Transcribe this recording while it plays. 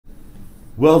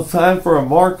Well, it's time for a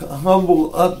Mark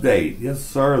Humble update. Yes,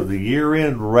 sir. The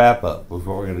year-end wrap-up was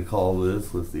what we're going to call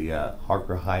this, with the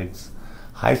Harker Heights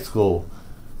High School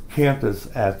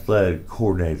Campus Athletic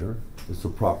Coordinator. It's the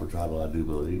proper title, I do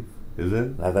believe. Is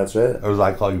it? That's it. Or as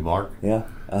I call you, Mark? Yeah.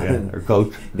 Or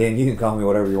Coach? Dan, you can call me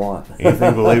whatever you want.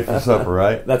 Anything but late for supper,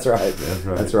 right? That's right. That's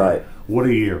right. That's right. What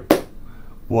a year.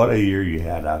 What a year you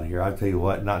had out here. I tell you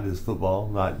what, not just football,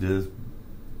 not just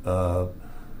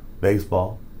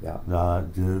baseball. Yeah.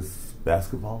 Not just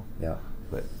basketball. Yeah.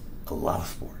 But a lot of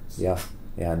sports. Yeah.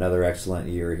 Yeah, another excellent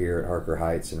year here at Harker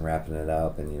Heights and wrapping it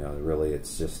up. And, really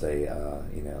it's just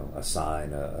a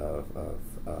sign of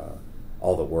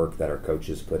all the work that our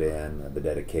coaches put in, the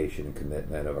dedication and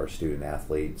commitment of our student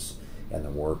athletes, and the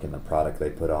work and the product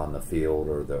they put on the field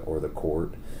or the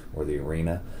court or the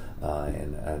arena.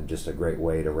 And just a great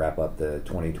way to wrap up the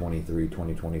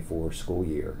 2023-2024 school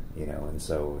year, and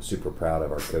so super proud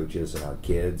of our coaches and our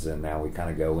kids. And now we kind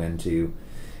of go into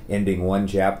ending one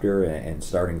chapter and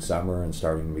starting summer and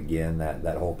starting to begin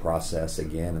that whole process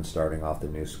again and starting off the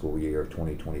new school year of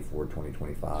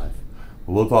 2024-2025.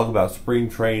 We'll talk about spring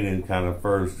training kind of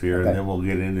first here, Okay. and then we'll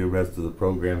get into the rest of the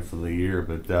programs for the year.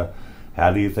 But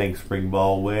how do you think spring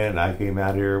ball went? I came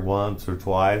out here once or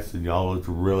twice, and y'all looked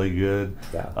really good.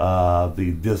 Yeah.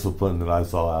 The discipline that I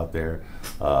saw out there,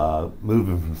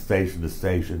 moving from station to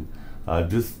station,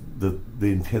 just the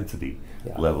intensity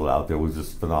level out there was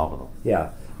just phenomenal.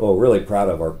 Yeah. Well, really proud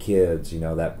of our kids.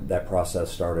 That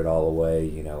process started all the way,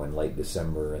 in late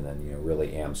December, and then,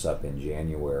 really amps up in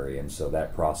January. And so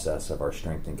that process of our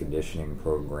strength and conditioning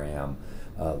program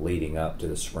leading up to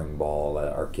the spring ball,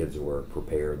 our kids were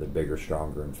prepared, the bigger,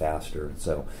 stronger, and faster.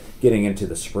 So getting into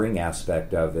the spring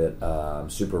aspect of it,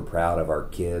 I'm super proud of our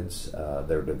kids,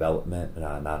 their development,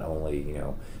 not only,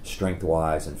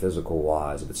 strength-wise and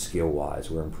physical-wise, but skill-wise.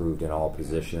 We're improved in all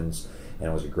positions. And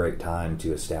it was a great time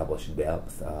to establish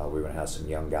depth. We're going to have some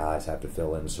young guys have to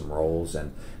fill in some roles,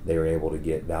 and they were able to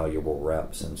get valuable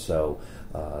reps. And so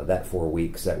that 4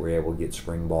 weeks that we were able to get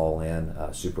spring ball in,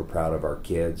 super proud of our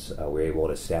kids. We were able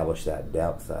to establish that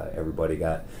depth. Everybody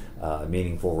got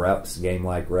meaningful reps,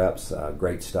 game-like reps,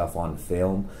 great stuff on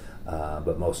film,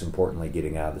 but most importantly,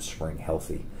 getting out of the spring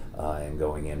healthy and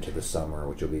going into the summer,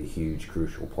 which will be a huge,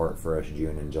 crucial part for us,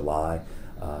 June and July.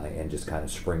 And just kind of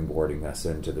springboarding us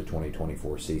into the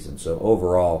 2024 season. So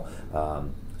overall,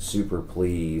 super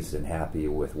pleased and happy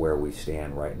with where we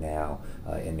stand right now,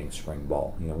 ending spring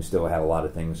ball. We still have a lot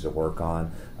of things to work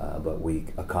on, but we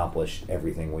accomplished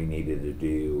everything we needed to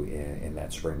do in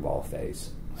that spring ball phase.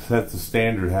 Set the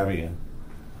standard, haven't you?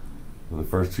 For the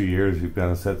first 2 years, you've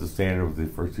kind of set the standard with the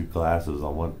first two classes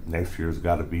on what next year's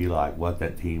got to be like, what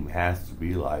that team has to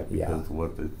be like, because of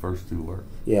what the first two were.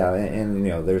 Yeah, and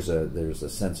there's a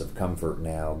sense of comfort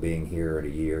now being here at a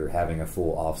year, having a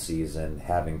full off season,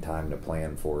 having time to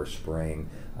plan for spring.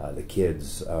 The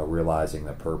kids realizing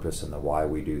the purpose and the why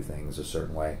we do things a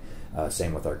certain way.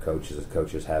 Same with our coaches. The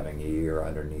coaches having a year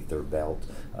underneath their belt,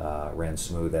 ran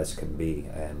smooth as can be,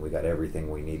 and we got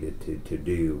everything we needed to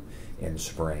do in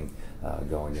spring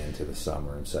going into the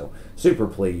summer. And so super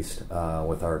pleased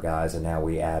with our guys. And now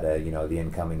we add the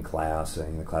incoming class,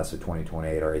 the class of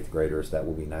 2028, our 8th graders that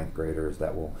will be 9th graders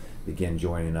that will begin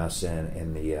joining us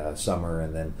in the summer,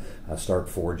 and then start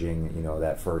forging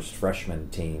that first freshman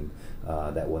team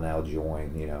that will now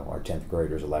join our 10th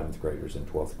graders, 11th graders, and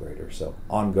 12th graders. So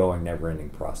ongoing, never-ending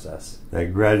process.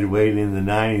 That graduating in the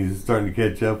 90s is starting to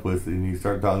catch up with, and you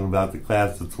start talking about the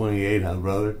class of 28, huh,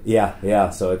 brother? Yeah.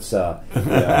 So it's our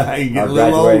graduating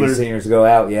graduating seniors go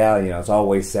out. Yeah, it's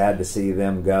always sad to see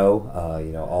them go.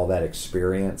 All that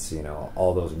experience,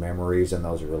 all those memories and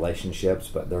those relationships,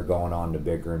 but they're going on to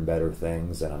bigger and better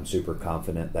things, and I'm super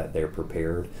confident that they're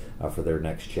prepared for their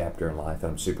next chapter in life.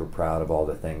 I'm super proud of all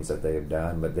the things that they have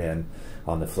done. But then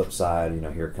on the flip side,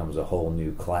 here comes a whole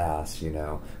new class,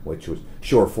 which was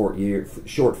short 4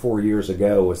 years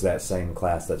ago was that same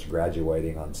class that's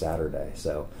graduating on Saturday.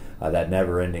 So that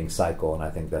never-ending cycle, and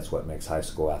I think that's what makes high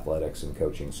school athletics and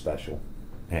coaching special.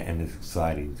 And it's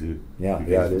exciting too. Yeah,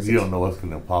 it is. You don't know what's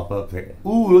going to pop up there.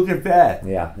 Ooh, look at that!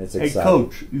 Yeah, it's hey, exciting.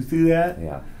 Coach, you see that?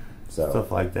 Yeah. So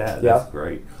stuff like that. That's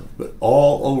great. But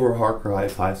all over Harker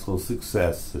Heights High School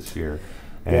success this year,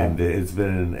 and it's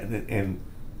been in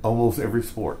almost every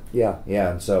sport. Yeah.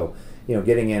 And so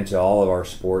getting into all of our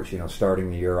sports,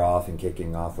 starting the year off and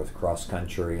kicking off with cross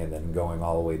country, and then going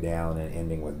all the way down and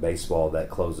ending with baseball that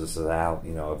closes it out.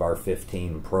 Of our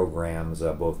 15 programs,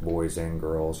 both boys and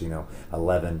girls,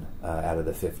 11 out of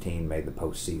the 15 made the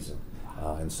postseason.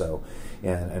 And so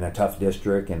in a tough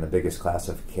district and the biggest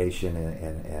classification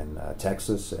in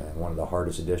Texas, and one of the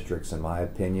hardest districts in my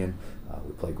opinion,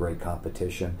 We play great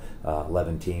competition.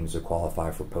 11 teams that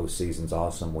qualify for postseason's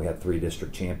awesome. We had 3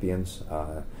 district champions,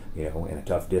 in a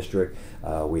tough district.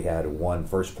 We had 1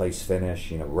 first place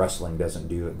finish. Wrestling doesn't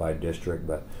do it by district,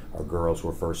 but our girls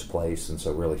were first place, and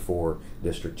so really 4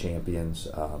 district champions.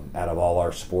 Out of all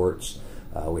our sports,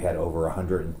 we had over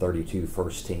 132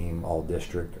 first team all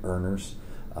district earners,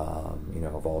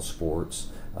 of all sports.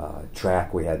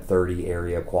 Track, we had 30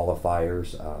 area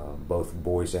qualifiers. Both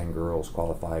boys and girls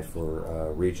qualified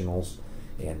for regionals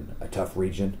in a tough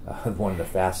region, one of the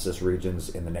fastest regions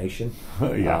in the nation.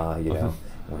 Yeah.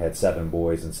 We had 7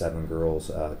 boys and 7 girls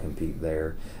compete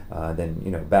there.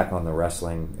 Then, back on the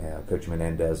wrestling, Coach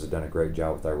Menendez has done a great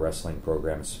job with our wrestling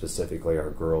program. Specifically, our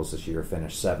girls this year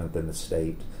finished 7th in the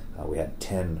state. We had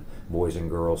 10 boys and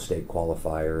girls state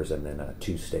qualifiers, and then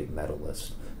 2 state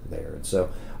medalists there. And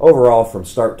so overall, from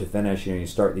start to finish, you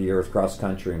start the year with cross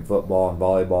country and football and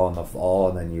volleyball in the fall,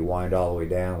 and then you wind all the way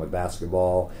down with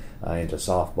basketball into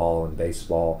softball and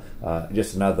baseball.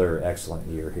 Just another excellent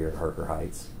year here at Harker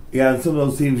Heights. Yeah, and some of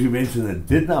those teams you mentioned that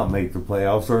did not make the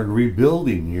playoffs are in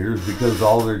rebuilding years because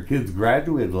all their kids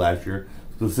graduated last year,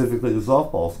 specifically the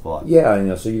softball squad.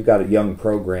 Yeah, so you've got young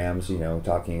programs,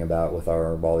 talking about with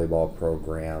our volleyball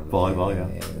program.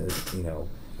 Volleyball,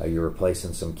 you're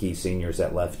replacing some key seniors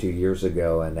that left 2 years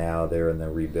ago, and now they're in the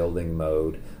rebuilding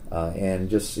mode. And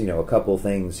just, a couple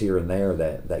things here and there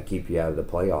that keep you out of the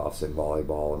playoffs in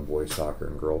volleyball and boys soccer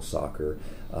and girls soccer,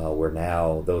 where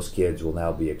now those kids will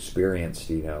now be experienced,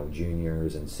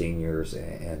 juniors and seniors,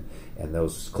 and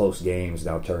those close games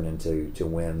now turn into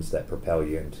wins that propel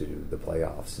you into the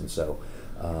playoffs. And so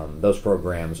those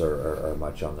programs are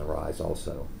much on the rise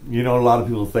also. A lot of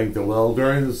people think that, well,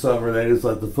 during the summer they just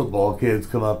let the football kids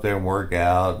come up there and work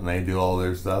out and they do all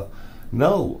their stuff.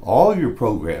 No, all your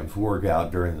programs work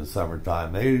out during the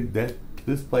summertime.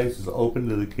 This place is open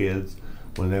to the kids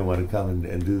when they want to come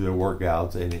and do their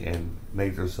workouts and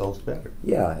make themselves better.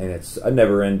 Yeah, and it's a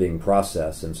never-ending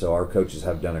process, and so our coaches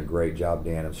have done a great job,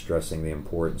 Dan, of stressing the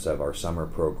importance of our summer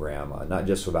program, not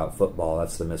just about football.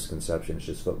 That's the misconception. It's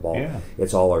just football. Yeah.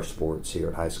 It's all our sports here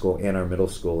at high school, and our middle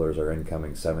schoolers are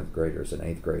incoming 7th graders and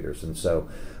 8th graders, and so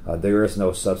there is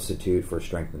no substitute for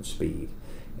strength and speed.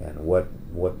 And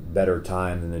what better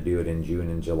time than to do it in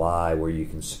June and July, where you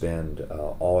can spend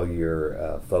all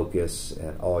your focus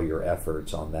and all your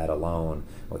efforts on that alone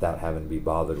without having to be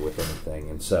bothered with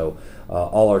anything. And so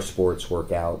all our sports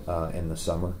work out in the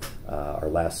summer. Our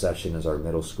last session is our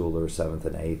middle schoolers, 7th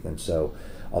and 8th. And so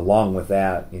along with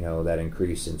that, that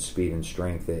increase in speed and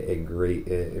strength,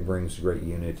 it brings great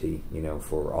unity,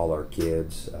 for all our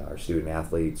kids, our student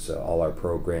athletes, all our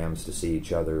programs to see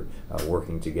each other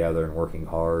working together and working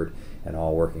hard and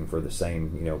all working for the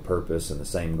same, purpose and the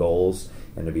same goals,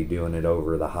 and to be doing it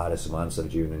over the hottest months of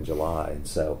June and July. And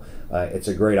so it's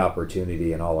a great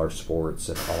opportunity, and all our sports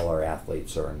and all our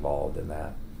athletes are involved in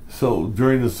that. So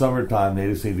during the summertime, they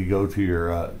just need to go to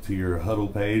your huddle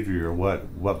page, or your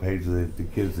what page do the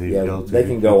kids need to go to? They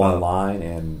can go online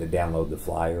and download the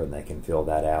flyer, and they can fill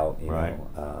that out,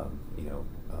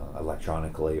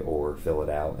 electronically, or fill it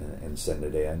out and send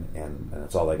it in, and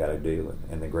that's all they got to do.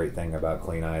 And the great thing about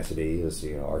Clean ISD is,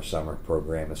 our summer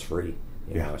program is free.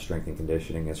 Strength and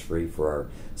conditioning is free for our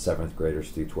 7th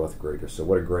graders through 12th graders. So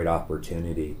what a great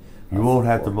opportunity. You won't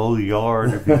have to mow the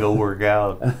yard if you go work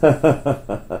out.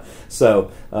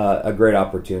 So a great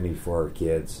opportunity for our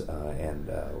kids, and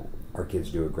our kids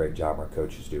do a great job. Our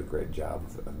coaches do a great job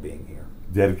of being here.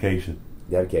 Dedication.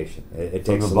 It takes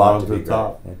From the a lot bottom to be to the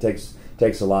top. great. It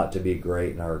takes a lot to be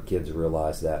great, and our kids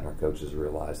realize that, and our coaches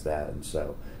realize that, and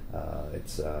so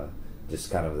it's just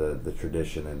kind of the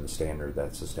tradition and the standard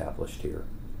that's established here.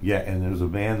 Yeah, and there's a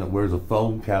man that wears a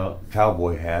foam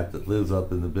cowboy hat that lives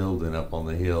up in the building up on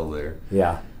the hill there.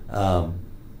 Yeah.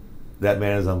 That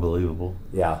man is unbelievable.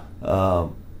 Yeah.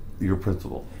 Your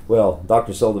principal. Well,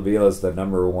 Dr. Soldevila is the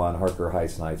 #1 Harker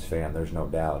Heights Knights fan, there's no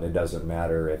doubt. It doesn't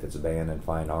matter if it's band and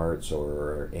fine arts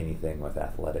or anything with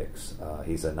athletics.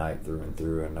 He's a Knight through and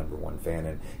through, and #1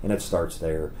 fan, and it starts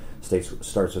there.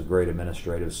 Starts with great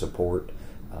administrative support.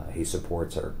 He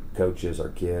supports our coaches, our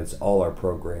kids, all our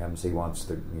programs. He wants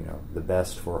the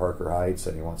best for Harker Heights,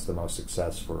 and he wants the most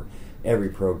success for every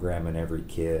program and every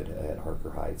kid at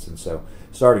Harker Heights. And so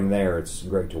starting there, it's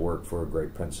great to work for a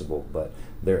great principal, but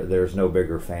there's no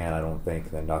bigger fan, I don't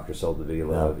think, than Dr.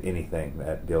 Soldevila of anything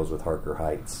that deals with Harker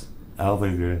Heights. I don't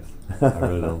think there is. I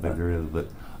really don't think there is. But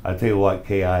I tell you what,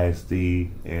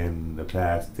 KISD in the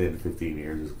past 10 to 15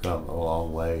 years has come a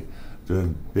long way,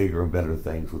 doing bigger and better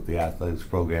things with the athletics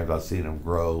programs. I've seen them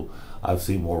grow. I've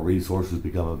seen more resources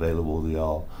become available to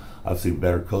y'all. I've seen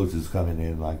better coaches coming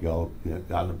in like y'all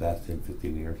got in the past 10,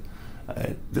 15 years.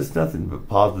 Just nothing but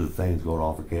positive things going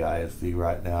on for KISD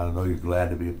right now. I know you're glad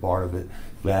to be a part of it,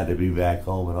 glad to be back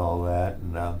home and all that.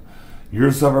 And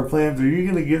your summer plans, are you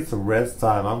going to get some rest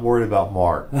time? I'm worried about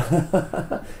Mark.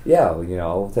 Yeah, you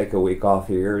know, we'll take a week off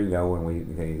here, you know, when we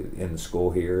in the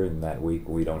school here, and that week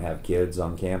we don't have kids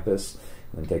on campus,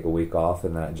 and take a week off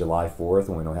in that July 4th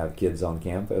when we don't have kids on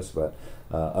campus. But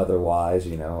otherwise,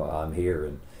 you know, I'm here,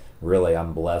 and really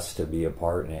I'm blessed to be a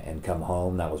part and come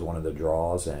home. That was one of the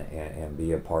draws, and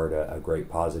be a part of a great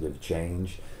positive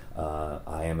change.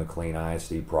 I am a clean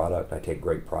ISD product. I take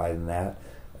great pride in that.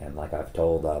 And like I've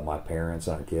told my parents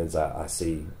and our kids, I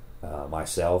see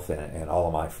myself and all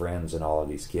of my friends and all of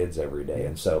these kids every day.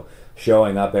 And so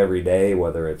showing up every day,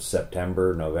 whether it's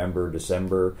September, November,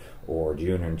 December, or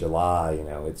June and July, you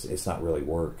know, it's not really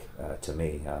work to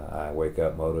me. I wake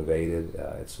up motivated.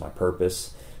 It's my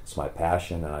purpose. It's my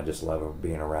passion, and I just love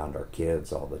being around our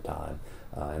kids all the time.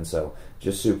 And so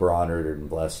just super honored and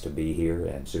blessed to be here,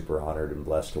 and super honored and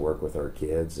blessed to work with our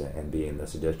kids and be in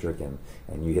this district. And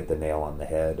you hit the nail on the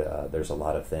head. There's a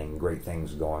lot of great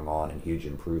things going on, and huge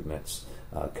improvements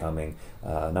coming,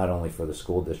 not only for the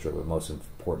school district, but most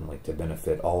importantly to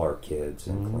benefit all our kids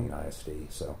in Clean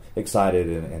ISD. So excited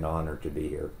and honored to be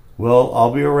here. Well,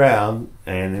 I'll be around,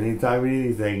 and anytime you need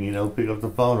anything, you know, pick up the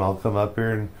phone. I'll come up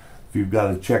here, and if you've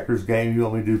got a checkers game you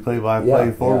want me to do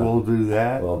play-by-play for, we'll do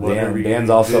that. Well, Dan's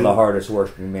also the hardest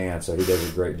working man, so he does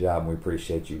a great job, and we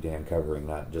appreciate you, Dan, covering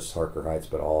not just Harker Heights,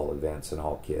 but all events and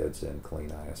all kids in Clean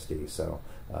ISD. So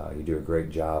you do a great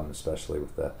job, especially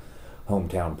with the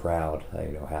hometown proud,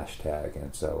 you know, hashtag.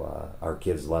 And so our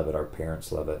kids love it, our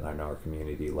parents love it, and I know our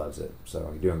community loves it. So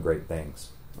you're doing great things.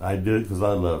 I do it because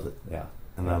I love it. Yeah.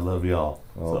 And I love y'all.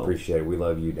 Well, appreciate it. We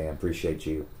love you, Dan. Appreciate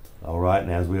you. All right,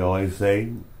 and as we always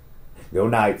say, go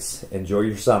Knights. Enjoy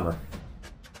your summer.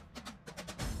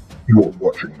 You are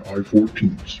watching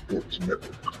I-14 Sports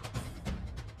Network.